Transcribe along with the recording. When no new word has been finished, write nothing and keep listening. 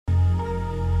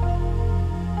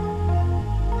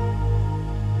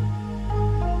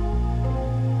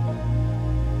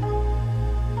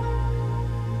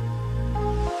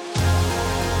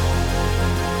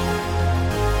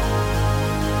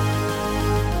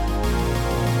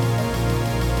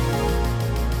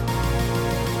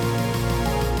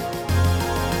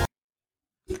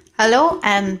Hello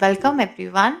and welcome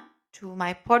everyone to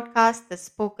my podcast, The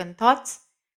Spoken Thoughts.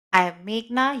 I am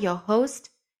Meghna, your host,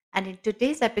 and in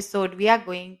today's episode, we are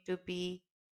going to be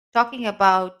talking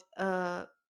about a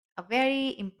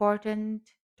very important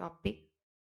topic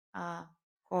uh,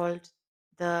 called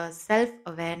the self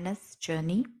awareness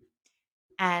journey.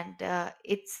 And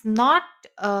it's not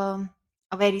a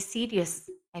very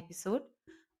serious episode,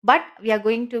 but we are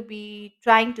going to be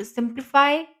trying to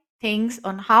simplify things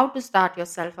on how to start your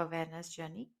self awareness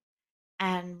journey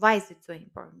and why is it so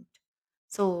important.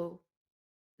 So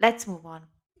let's move on.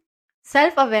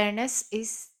 Self awareness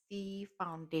is the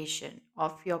foundation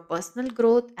of your personal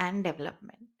growth and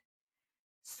development.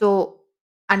 So,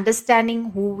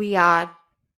 understanding who we are,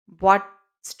 what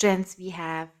strengths we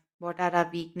have, what are our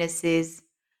weaknesses,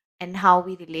 and how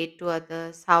we relate to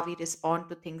others, how we respond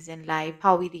to things in life,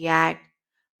 how we react,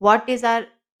 what is our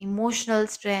emotional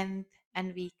strength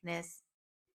and weakness,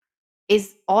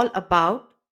 is all about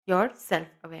your self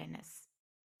awareness.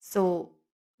 So,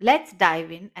 let's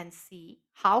dive in and see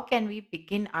how can we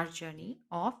begin our journey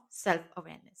of self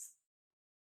awareness.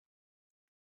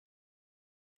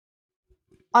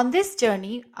 On this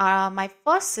journey, my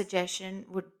first suggestion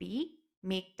would be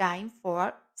make time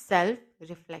for self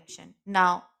reflection.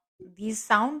 Now, these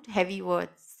sound heavy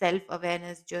words: self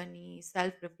awareness journey,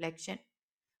 self reflection,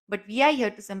 but we are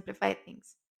here to simplify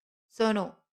things. So,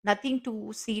 no, nothing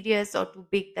too serious or too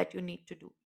big that you need to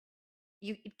do.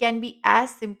 It can be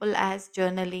as simple as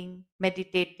journaling,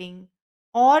 meditating,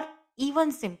 or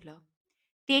even simpler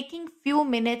taking few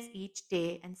minutes each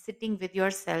day and sitting with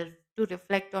yourself to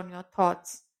reflect on your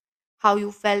thoughts, how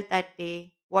you felt that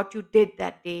day, what you did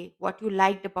that day, what you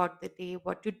liked about the day,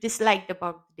 what you disliked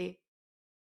about the day.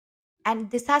 And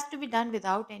this has to be done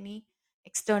without any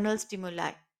external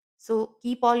stimuli. So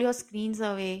keep all your screens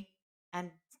away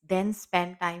and then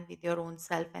spend time with your own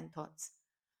self and thoughts.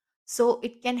 So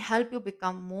it can help you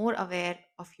become more aware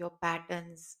of your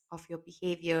patterns, of your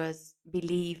behaviors,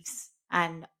 beliefs,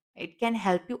 and it can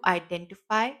help you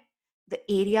identify the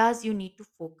areas you need to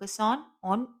focus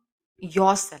on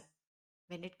yourself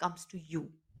when it comes to you.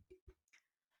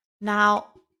 Now,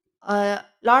 a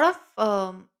lot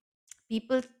of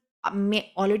people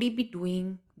may already be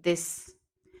doing this.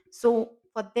 So,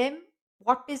 for them,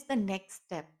 what is the next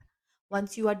step?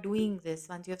 Once you are doing this,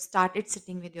 once you have started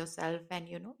sitting with yourself and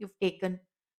you've taken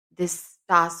this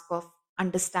task of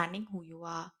understanding who you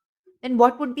are, then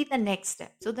what would be the next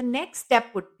step? So, the next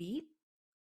step would be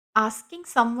asking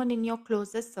someone in your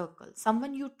closest circle,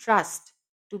 someone you trust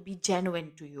to be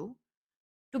genuine to you,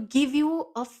 to give you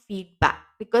a feedback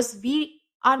because we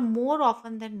are more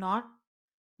often than not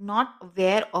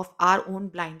aware of our own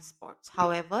blind spots.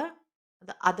 However,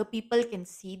 the other people can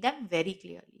see them very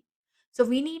clearly. So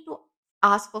we need to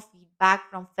ask for feedback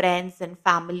from friends and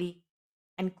family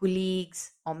and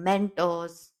colleagues or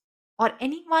mentors or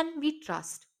anyone we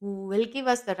trust who will give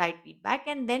us the right feedback,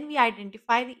 and then we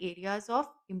identify the areas of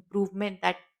improvement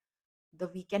that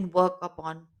we can work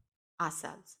upon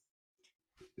ourselves.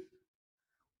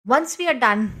 Once we are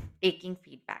done taking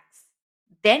feedbacks,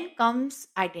 then comes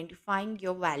identifying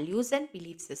your values and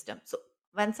belief system. So,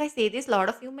 once I say this, a lot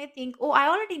of you may think, oh, I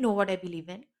already know what I believe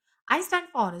in. I stand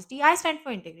for honesty, I stand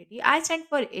for integrity, I stand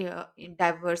for in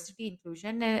diversity,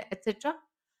 inclusion, etc.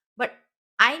 But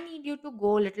I need you to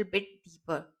go a little bit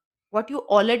deeper. What you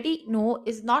already know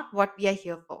is not what we are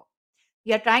here for.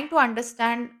 We are trying to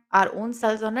understand our own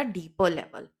selves on a deeper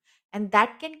level. And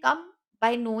that can come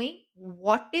by knowing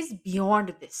what is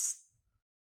beyond this.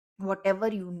 Whatever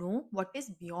you know, what is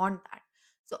beyond that.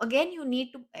 So, again, you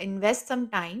need to invest some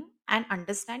time and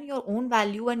understand your own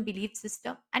value and belief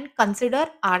system and consider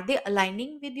are they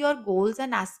aligning with your goals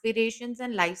and aspirations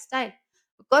and lifestyle?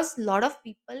 Because a lot of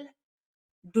people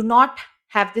do not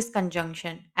have this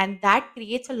conjunction, and that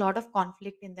creates a lot of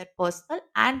conflict in their personal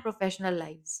and professional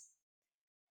lives.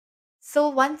 So,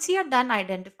 once you are done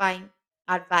identifying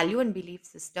our value and belief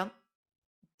system,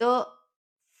 the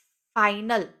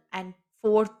final and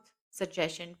fourth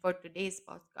suggestion for today's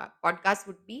podcast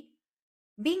would be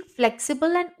being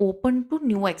flexible and open to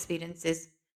new experiences.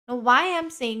 Now, why I'm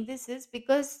saying this is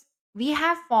because we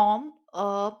have formed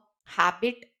a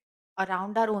habit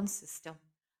around our own system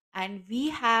and we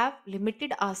have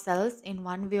limited ourselves in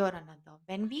one way or another.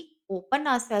 When we open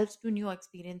ourselves to new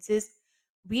experiences,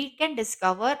 we can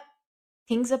discover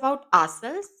things about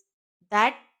ourselves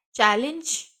that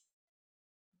challenge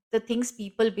the things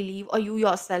people believe or you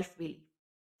yourself believe.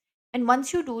 And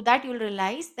once you do that, you'll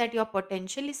realize that your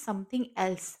potential is something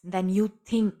else than you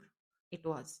think it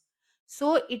was.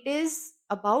 So it is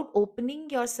about opening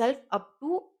yourself up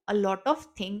to a lot of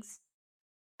things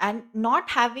and not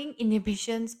having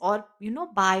inhibitions or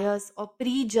bias or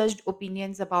prejudged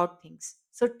opinions about things.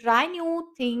 So try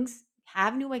new things,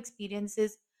 have new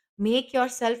experiences, make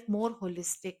yourself more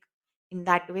holistic in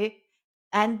that way.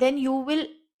 And then you will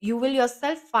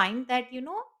yourself find that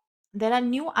there are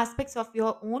new aspects of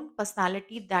your own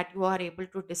personality that you are able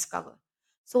to discover.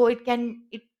 So it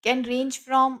can range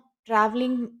from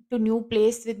traveling to new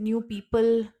place with new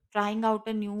people, trying out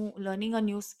a new learning a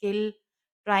new skill,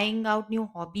 trying out new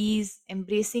hobbies,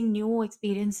 embracing new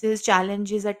experiences,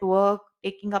 challenges at work,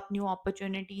 taking up new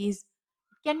opportunities.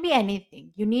 It can be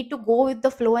anything. You need to go with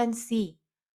the flow and see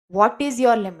what is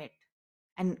your limit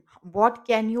and what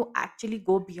can you actually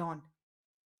go beyond.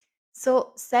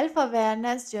 So self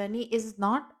awareness journey is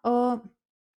not a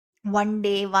one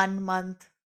day, 1 month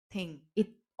thing. It,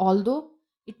 although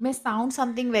it may sound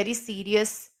something very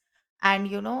serious, and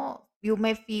you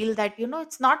may feel that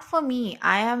it's not for me.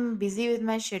 I am busy with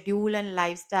my schedule and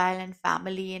lifestyle and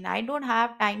family, and I don't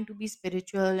have time to be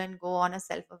spiritual and go on a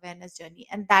self awareness journey.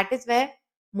 And that is where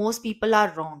most people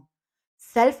are wrong.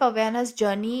 Self awareness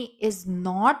journey is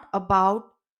not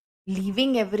about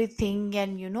leaving everything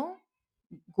and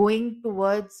going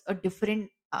towards a different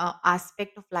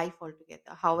aspect of life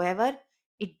altogether. However,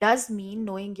 it does mean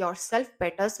knowing yourself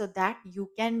better so that you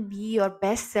can be your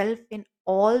best self in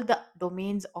all the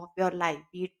domains of your life,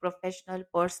 be it professional,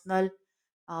 personal,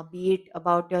 be it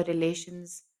about your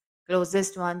relations,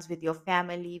 closest ones, with your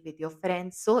family, with your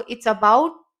friends. So it's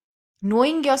about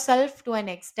knowing yourself to an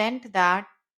extent that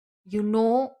you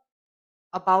know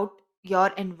about your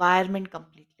environment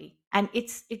completely. And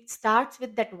it starts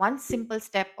with that one simple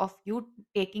step of you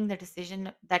taking the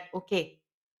decision that, okay,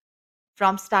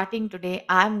 from starting today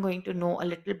I'm going to know a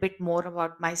little bit more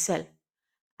about myself.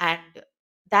 And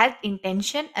that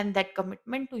intention and that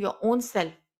commitment to your own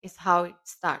self is how it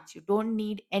starts. You don't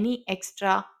need any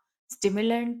extra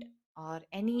stimulant or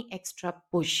any extra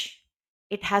push.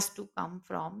 It has to come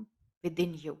from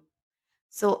within you.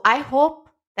 So I hope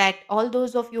that all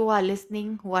those of you who are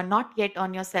listening who are not yet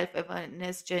on your self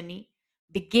awareness journey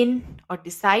begin or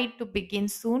decide to begin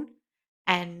soon.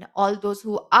 And all those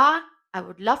who are, I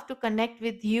would love to connect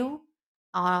with you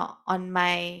on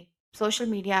my social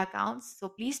media accounts. So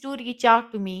please do reach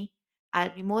out to me. I'll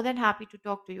be more than happy to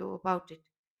talk to you about it.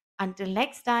 Until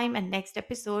next time and next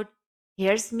episode,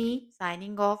 here's me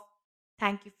signing off.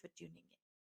 Thank you for tuning in.